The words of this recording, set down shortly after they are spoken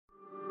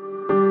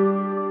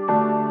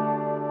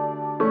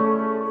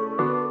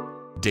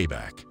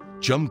payback.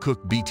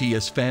 Jungkook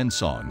BTS fan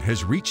song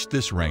has reached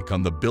this rank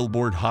on the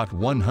Billboard Hot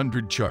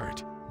 100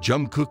 chart.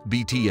 Jungkook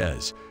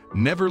BTS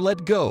Never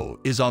Let Go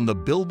is on the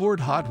Billboard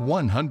Hot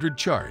 100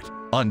 chart.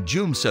 On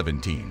June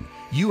 17,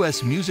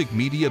 U.S. music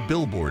media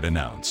Billboard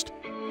announced.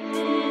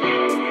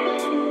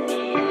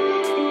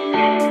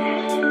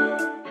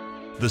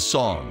 The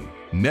song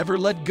Never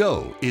Let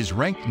Go is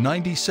ranked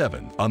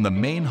 97th on the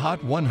main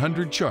Hot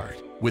 100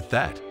 chart. With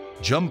that,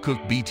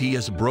 Jungkook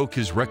BTS broke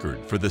his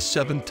record for the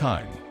 7th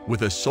time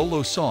with a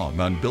solo song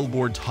on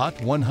Billboard's Hot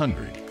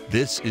 100.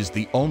 This is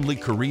the only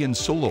Korean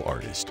solo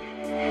artist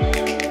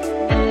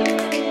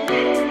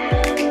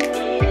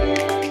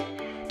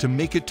to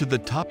make it to the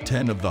top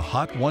 10 of the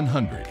Hot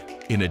 100.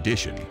 In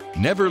addition,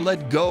 Never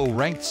Let Go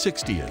ranked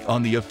 60th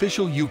on the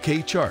official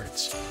UK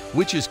charts,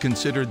 which is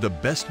considered the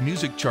best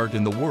music chart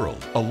in the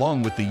world,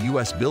 along with the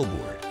US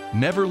Billboard.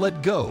 Never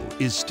Let Go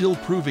is still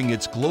proving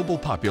its global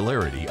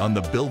popularity on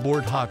the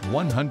Billboard Hot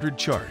 100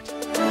 chart.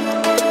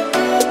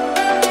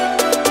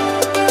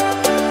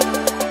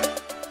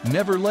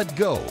 Never Let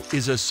Go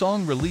is a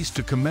song released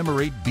to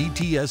commemorate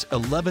BTS'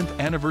 11th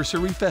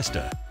anniversary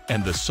festa,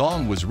 and the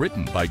song was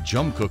written by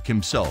Jungkook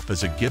himself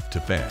as a gift to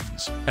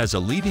fans, as a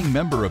leading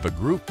member of a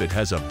group that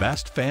has a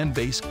vast fan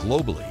base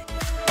globally.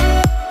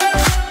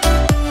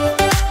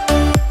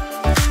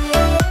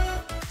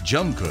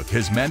 Jungkook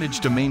has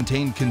managed to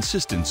maintain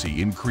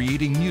consistency in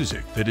creating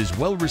music that is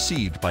well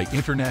received by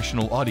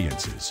international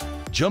audiences.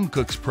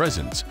 Jungkook's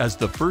presence as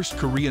the first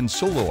Korean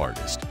solo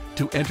artist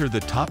to enter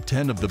the top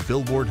 10 of the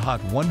Billboard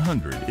Hot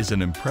 100 is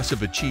an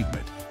impressive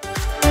achievement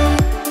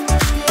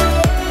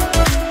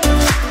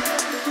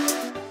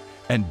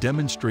and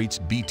demonstrates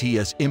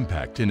BTS'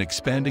 impact in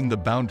expanding the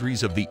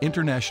boundaries of the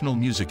international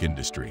music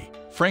industry.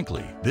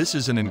 Frankly, this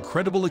is an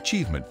incredible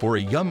achievement for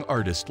a young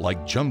artist like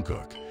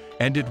Jungkook,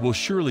 and it will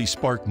surely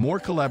spark more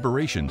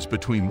collaborations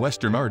between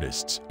Western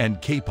artists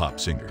and K-pop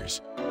singers.